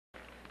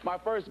My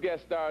first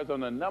guest stars on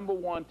the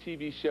 #1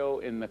 TV show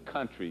in the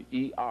country,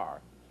 ER.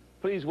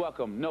 Please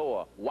welcome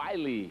Noah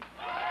Wyle.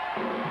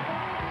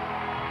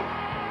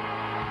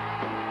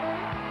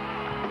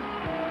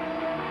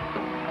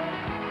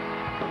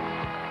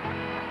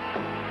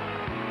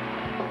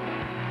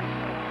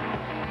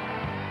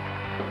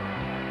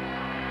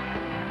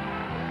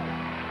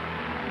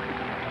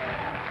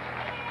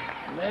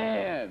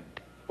 Man,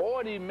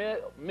 40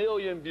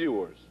 million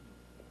viewers.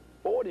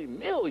 40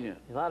 million.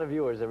 A lot of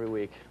viewers every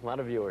week. A lot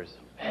of viewers.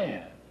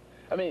 Man,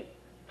 I mean,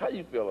 how do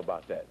you feel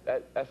about that?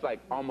 That's like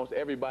almost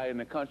everybody in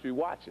the country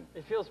watching.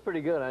 It feels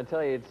pretty good. I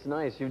tell you, it's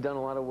nice. You've done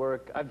a lot of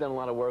work. I've done a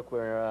lot of work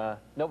where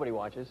nobody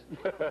watches.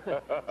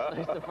 It's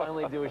nice to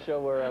finally do a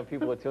show where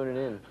people are tuning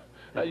in.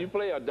 Now, you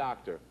play a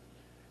doctor,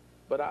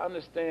 but I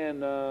understand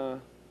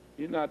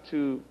you're not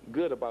too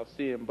good about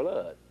seeing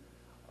blood.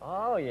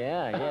 Oh,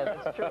 yeah,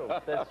 that's true.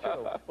 That's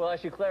true. Well, I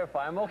should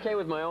clarify. I'm okay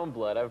with my own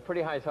blood. I have a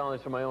pretty high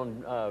tolerance for my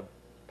own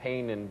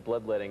pain and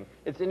bloodletting.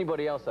 It's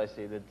anybody else I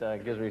see that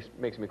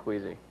makes me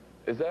queasy.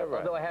 Is that right?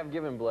 Although I have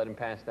given blood and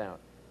passed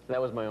out.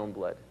 That was my own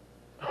blood.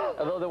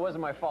 Although that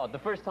wasn't my fault. The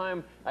first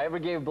time I ever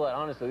gave blood,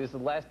 honestly, this is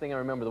the last thing I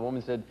remember. The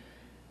woman said,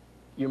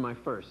 "You're my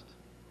first."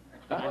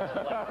 I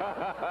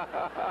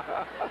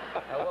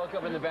woke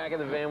up in the back of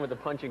the van with the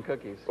punch and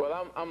cookies.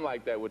 Well, I'm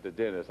like that with the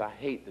dentist. I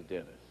hate the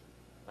dentist.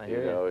 I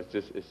hear you. It's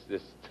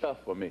just tough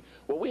for me.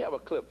 Well, we have a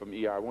clip from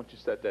ER. Why don't you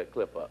set that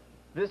clip up?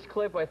 This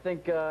clip, I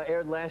think,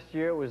 aired last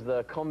year. It was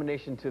the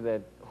culmination to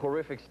that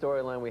horrific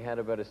storyline we had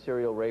about a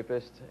serial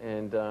rapist.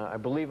 And I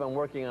believe I'm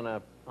working on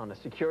a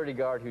security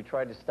guard who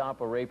tried to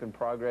stop a rape in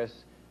progress,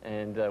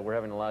 and we're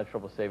having a lot of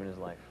trouble saving his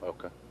life.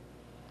 Okay.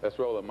 Let's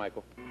roll it,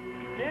 Michael.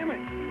 Damn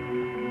it!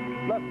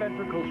 Left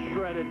ventricle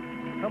shredded.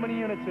 How many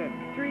units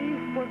in?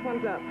 3, 4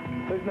 one's up.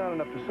 There's not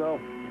enough to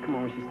solve. Come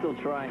on, we should still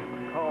try.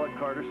 Call it,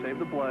 Carter. Save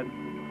the blood.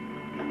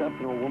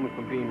 Stopping a woman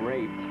from being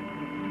raped.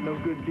 No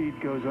good deed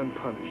goes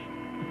unpunished.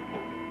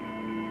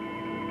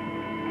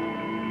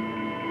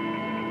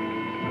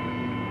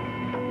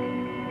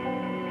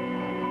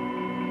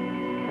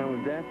 Time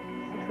of death?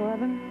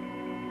 6:11.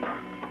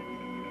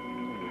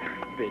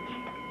 Bitch.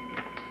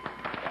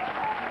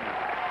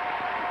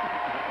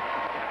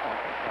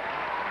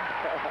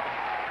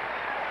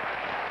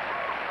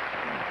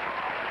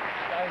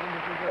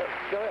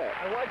 Go ahead.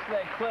 I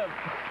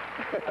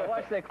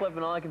watched that clip,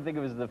 and all I can think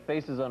of is the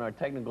faces on our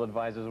technical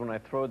advisors when I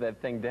throw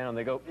that thing down.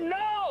 They go,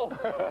 "No!"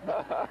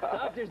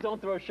 Doctors don't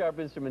throw sharp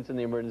instruments in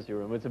the emergency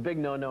room. It's a big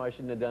no-no. I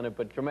shouldn't have done it,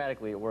 but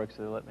dramatically it works,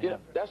 so they let me have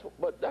it.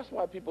 That's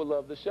why people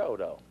love the show,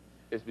 though.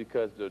 It's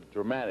because the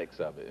dramatics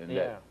of it, and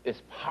that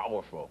it's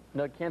powerful.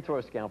 No, you can't throw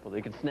a scalpel.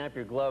 You can snap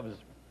your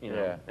gloves, you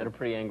know, in a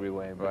pretty angry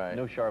way, but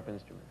no sharp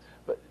instruments.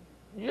 But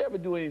you ever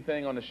do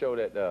anything on the show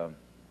that,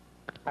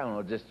 I don't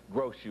know, just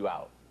gross you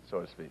out,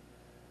 so to speak?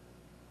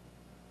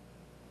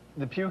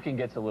 The puking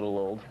gets a little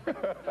old. The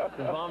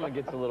vomit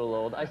gets a little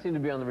old. I seem to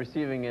be on the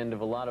receiving end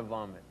of a lot of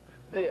vomit.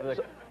 Yeah,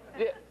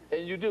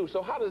 and you do.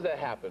 So how does that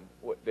happen?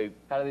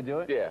 How do they do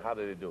it? Yeah, how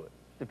do they do it?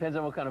 Depends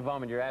on what kind of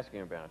vomit you're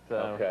asking about.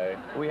 Okay.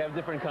 We have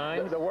different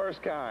kinds. The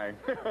worst kind.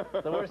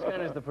 The worst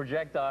kind is the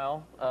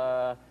projectile,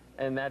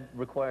 and that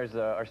requires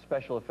our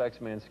special effects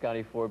man,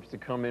 Scotty Forbes, to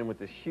come in with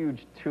this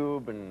huge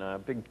tube and a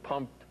big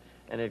pump,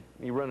 and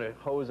you run a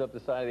hose up the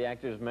side of the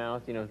actor's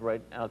mouth, you know,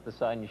 right out the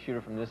side, and you shoot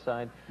it from this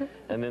side,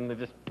 and then it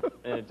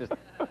just,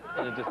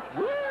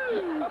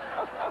 woo!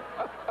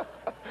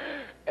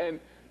 And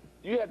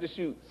you have to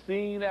shoot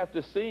scene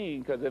after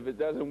scene, because if it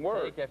doesn't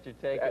work... Take after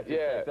take after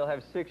take. They'll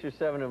have 6 or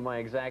 7 of my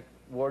exact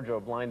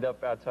wardrobe lined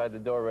up outside the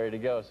door ready to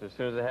go, so as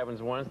soon as it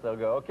happens once, they'll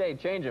go, "Okay,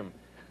 change him."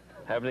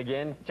 Happen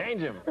again, change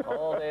him,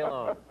 all day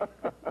long.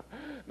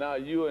 Now,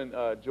 you and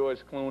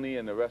George Clooney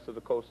and the rest of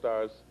the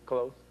co-stars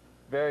close?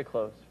 Very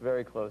close,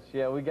 very close.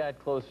 Yeah, we got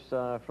close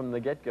from the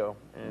get-go,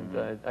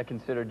 and I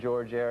consider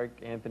George, Eriq,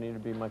 Anthony to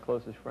be my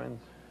closest friends.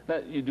 Now,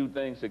 you do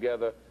things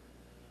together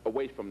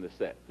away from the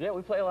set? Yeah,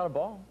 we play a lot of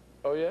ball.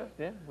 Oh, yeah?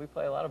 Yeah, we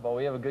play a lot of ball.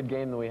 We have a good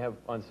game that we have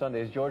on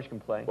Sundays. George can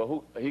play.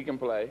 Well, he can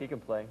play? He can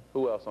play.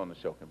 Who else on the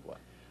show can play?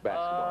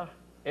 Basketball?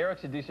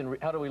 Eriq's a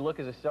decent... How do we look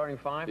as a starting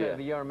 5? Yeah. Have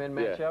the ER men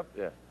matchup?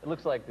 Yeah. It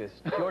looks like this.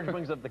 George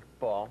brings up the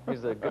ball.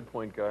 He's a good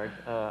point guard.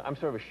 I'm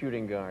sort of a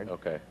shooting guard.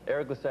 Okay.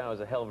 Eriq LaSalle is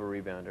a hell of a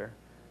rebounder.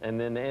 And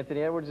then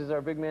Anthony Edwards is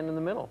our big man in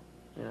the middle.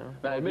 You know,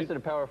 now, we're missing a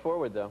power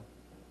forward, though.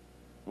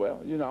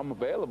 Well, you know, I'm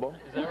available.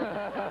 Is that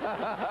right?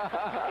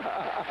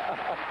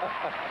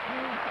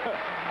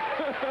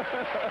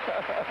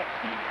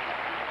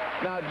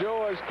 Now,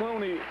 George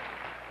Clooney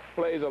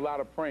plays a lot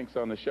of pranks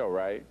on the show,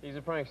 right? He's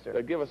a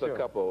prankster. Give us a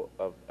couple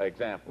of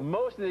examples.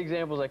 Most of the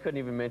examples I couldn't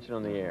even mention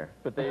on the air,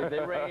 but they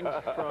range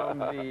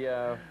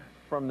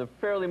from the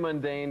fairly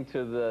mundane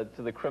to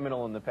the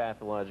criminal and the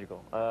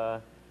pathological.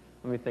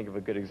 Let me think of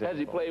a good example. Has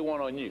he played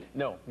one on you?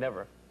 No,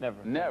 never.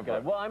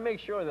 Never? Well, I make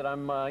sure that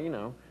I'm, you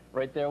know,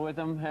 right there with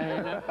him.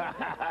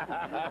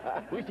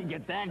 We should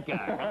get that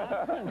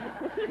guy.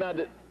 Now,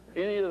 did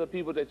any of the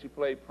people that you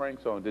played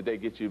pranks on, did they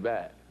get you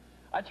back?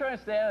 I try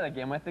to stay out of that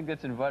game. I think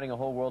that's inviting a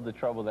whole world of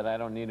trouble that I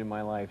don't need in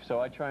my life.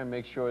 So I try and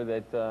make sure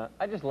that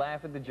I just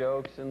laugh at the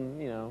jokes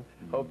and, you know,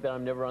 hope that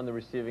I'm never on the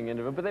receiving end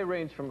of it. But they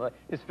range from,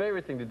 his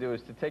favorite thing to do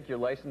is to take your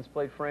license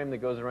plate frame that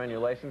goes around your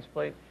license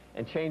plate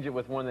and change it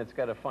with one that's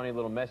got a funny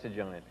little message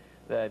on it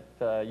that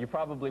you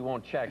probably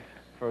won't check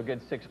for a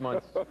good 6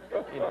 months,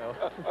 you know.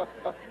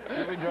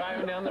 You'll be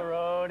driving down the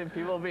road and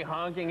people will be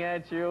honking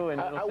at you and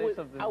it'll say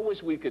something. I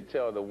wish we could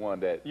tell the one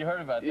that... You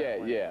heard about that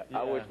one? Yeah.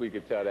 I wish we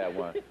could tell that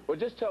one. Well,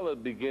 just tell the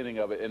beginning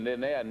of it and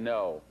then they'll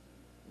know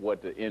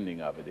what the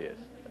ending of it is.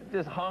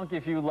 Just honk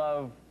if you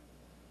love...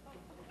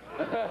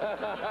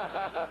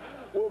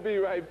 We'll be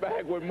right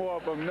back with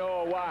more from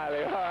Noah Wyle,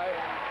 all right?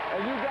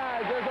 And you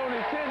guys, there's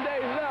only 10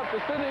 days left to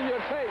send in your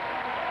tape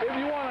if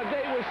you want a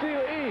date with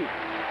Sheila E.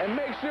 And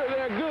make sure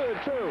they're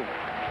good, too.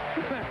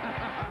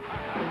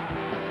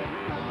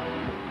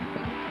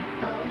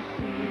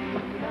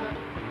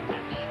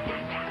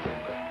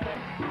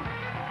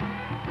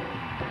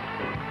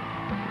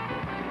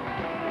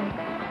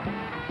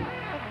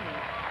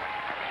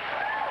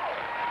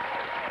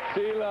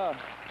 Sheila,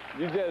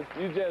 you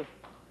just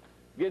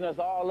getting us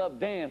all up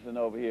dancing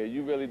over here.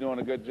 You really doing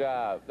a good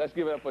job. Let's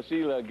give it up for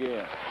Sheila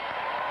again.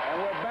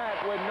 And we're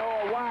back with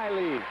Noah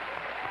Wyle.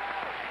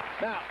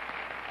 Now,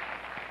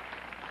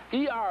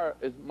 ER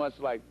is much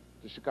like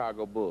the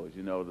Chicago Bulls,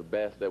 you know, the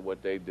best at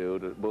what they do.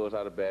 The Bulls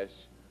are the best.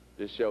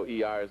 This show,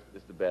 ER,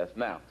 is the best.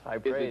 Now, high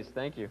praise,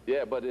 thank you.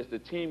 Yeah, but is the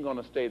team going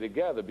to stay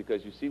together?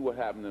 Because you see what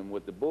happened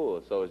with the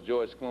Bulls. So is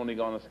George Clooney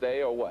going to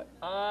stay or what?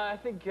 I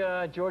think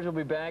George will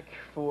be back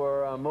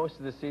for most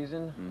of the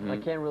season. I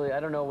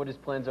don't know what his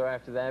plans are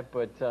after that,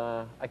 but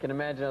I can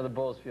imagine how the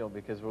Bulls feel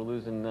because we're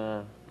losing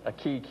a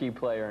key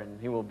player, and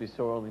he will be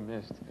sorely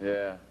missed.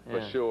 Yeah,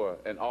 for sure.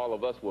 And all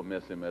of us will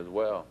miss him as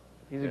well.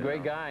 He's a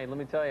great guy. Let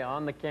me tell you,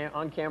 on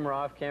camera,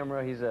 off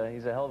camera, he's a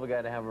hell of a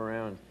guy to have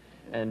around.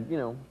 And, you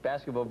know,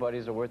 basketball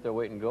buddies are worth their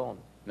weight in gold.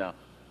 Now,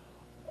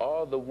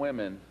 all the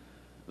women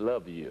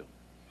love you.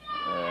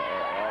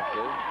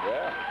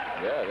 Yeah,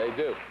 they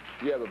do.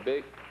 You have a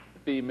big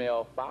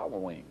female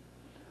following.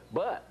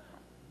 But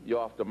you're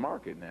off the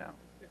market now.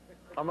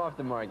 I'm off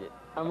the market.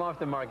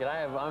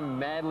 I'm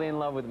madly in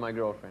love with my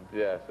girlfriend.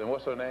 Yes, and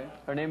what's her name?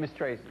 Her name is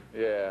Tracy.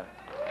 Yeah.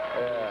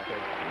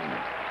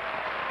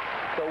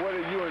 So where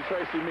did you and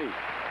Tracy meet?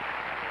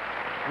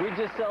 We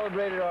just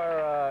celebrated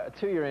our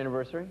 2-year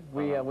anniversary.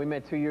 We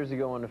met 2 years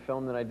ago on a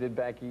film that I did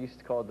back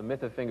east called The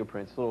Myth of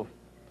Fingerprints, a little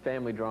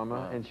family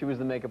drama, and she was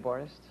the makeup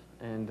artist,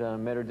 and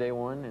met her day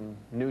one and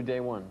knew day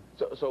one.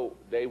 So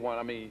day one,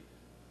 I mean,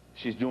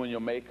 she's doing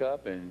your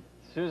makeup and...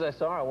 As soon as I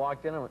saw her, I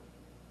walked in and went,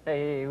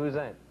 hey, who's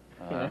that?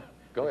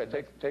 Go ahead,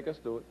 take us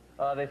through it.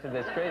 They said,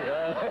 that's crazy.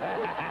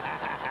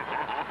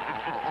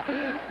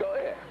 Go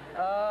ahead.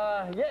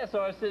 Yeah, so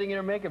I was sitting in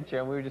her makeup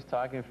chair, and we were just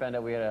talking and found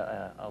out we had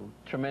a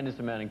tremendous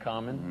amount in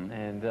common,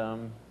 and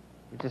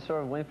we just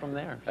sort of went from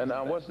there. And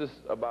what's this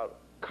about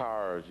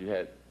cars? You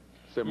had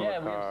similar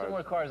cars? Yeah, we have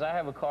similar cars. I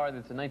have a car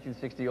that's a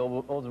 1960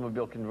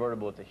 Oldsmobile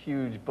convertible. It's a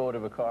huge boat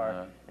of a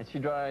car, and she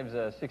drives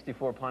a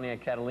 64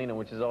 Pontiac Catalina,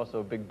 which is also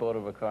a big boat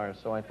of a car,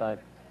 so I thought,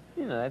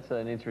 you know, that's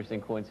an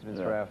interesting coincidence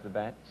right off the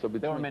bat. So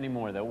there were many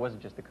more, though. It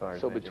wasn't just the cars.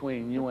 So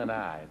between you and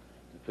I,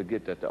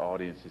 forget that the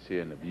audience is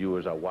here and the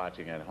viewers are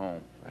watching at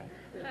home. Right.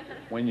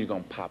 When you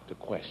going to pop the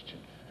question?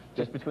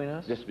 Just between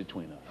us? Just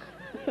between us.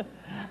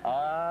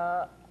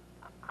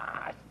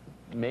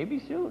 Maybe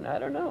soon. I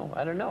don't know.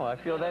 I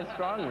feel that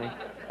strongly.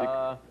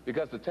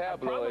 Because the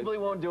tabloids... I probably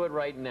won't do it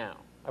right now.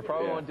 I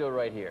probably won't do it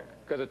right here.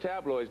 Because the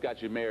tabloids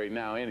got you married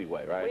now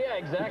anyway, right? Well, yeah,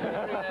 exactly. I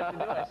don't even have to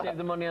do it. I saved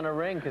the money on a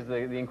ring because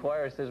the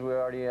Inquirer says we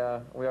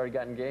already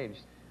got engaged.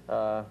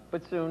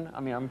 But soon. I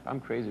mean, I'm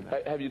crazy about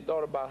it. Have you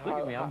thought about how... Look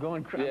at me, I'm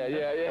going crazy.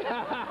 Yeah.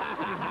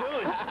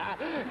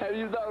 Have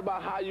you thought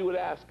about how you would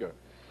ask her?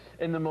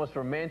 In the most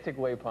romantic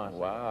way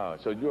possible. Wow.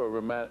 So you're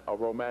a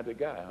romantic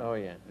guy, huh? Oh,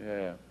 yeah.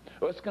 Yeah.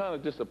 Well, it's kind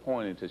of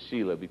disappointing to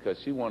Sheila because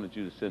she wanted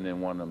you to send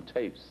in one of them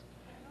tapes.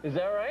 Is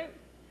that right?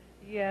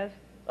 Yes.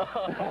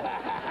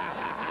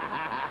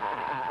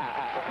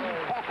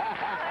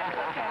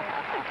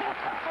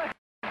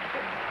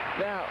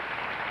 Now,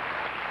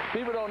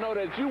 people don't know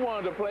that you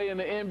wanted to play in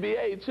the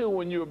NBA, too,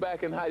 when you were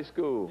back in high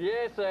school.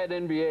 Yes, I had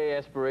NBA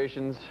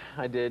aspirations.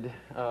 I did.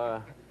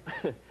 I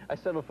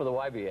settled for the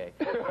YBA,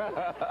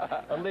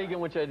 a league in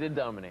which I did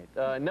dominate.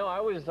 No,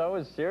 I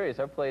was serious.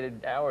 I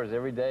played hours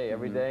every day,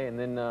 and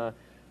then a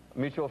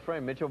mutual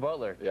friend, Mitchell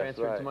Butler,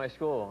 transferred to my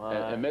school.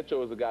 And Mitchell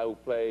was a guy who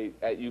played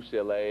at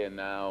UCLA and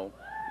now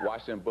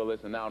Washington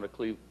Bullets and now the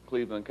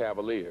Cleveland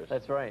Cavaliers.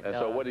 That's right. And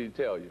so what did he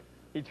tell you?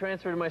 He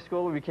transferred to my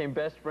school. We became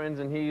best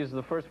friends, and he was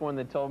the first one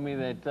that told me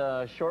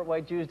that short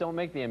white Jews don't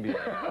make the NBA.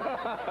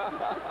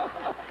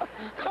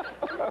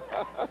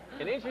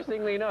 And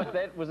interestingly enough,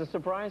 that was a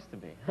surprise to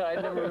me. I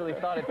never really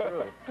thought it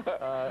through.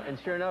 And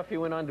sure enough, he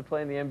went on to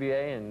play in the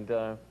NBA, and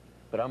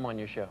but I'm on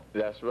your show.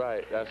 That's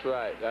right.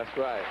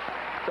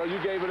 So you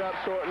gave it up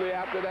shortly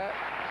after that?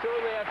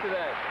 Shortly after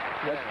that.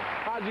 Yeah.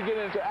 How'd you get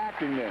into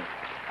acting then?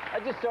 I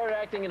just started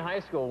acting in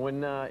high school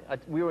when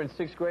we were in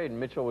 6th grade and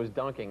Mitchell was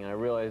dunking, and I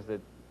realized that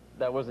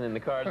that wasn't in the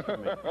cards for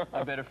me.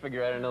 I better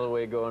figure out another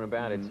way of going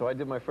about it. So I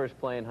did my first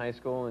play in high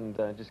school and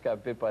just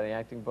got bit by the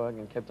acting bug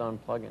and kept on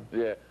plugging.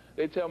 Yeah.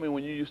 They tell me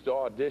when you used to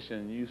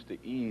audition, you used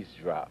to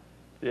eavesdrop.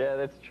 Yeah,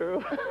 that's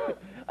true.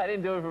 I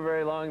didn't do it for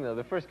very long, though.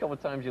 The first couple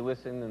times you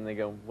listen and they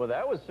go, well,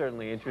 that was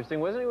certainly interesting.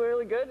 Wasn't he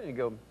really good? And you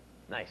go,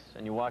 nice.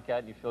 And you walk out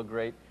and you feel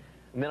great.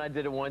 And then I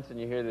did it once and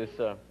you hear this,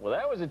 well,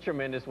 that was a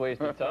tremendous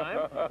waste of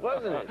time,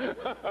 wasn't it?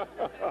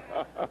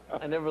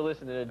 I never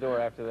listened to the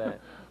door after that.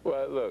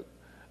 Well, look,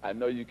 I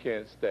know you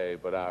can't stay,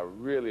 but I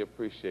really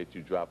appreciate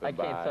you dropping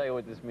by. I can't tell you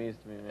what this means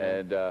to me,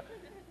 man. And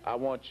I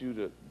want you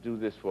to do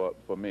this for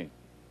me.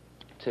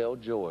 Tell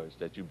George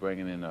that you're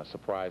bringing in a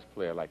surprise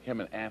player like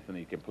him and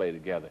Anthony can play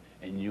together,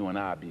 and you and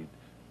I be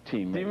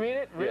teammates. Do you mean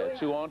it? Really? Yeah,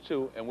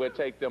 2-on-2, and we'll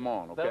take them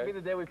on, okay? That'll be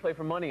the day we play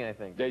for money, I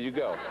think. There you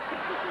go.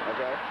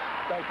 Okay?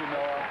 Thank you,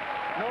 Noah.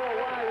 Noah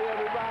Wyle,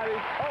 everybody.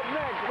 Up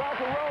next, rock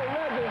and roll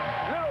legend,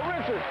 Little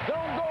Richard.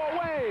 Don't go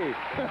away.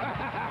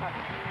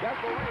 That's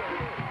for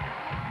real.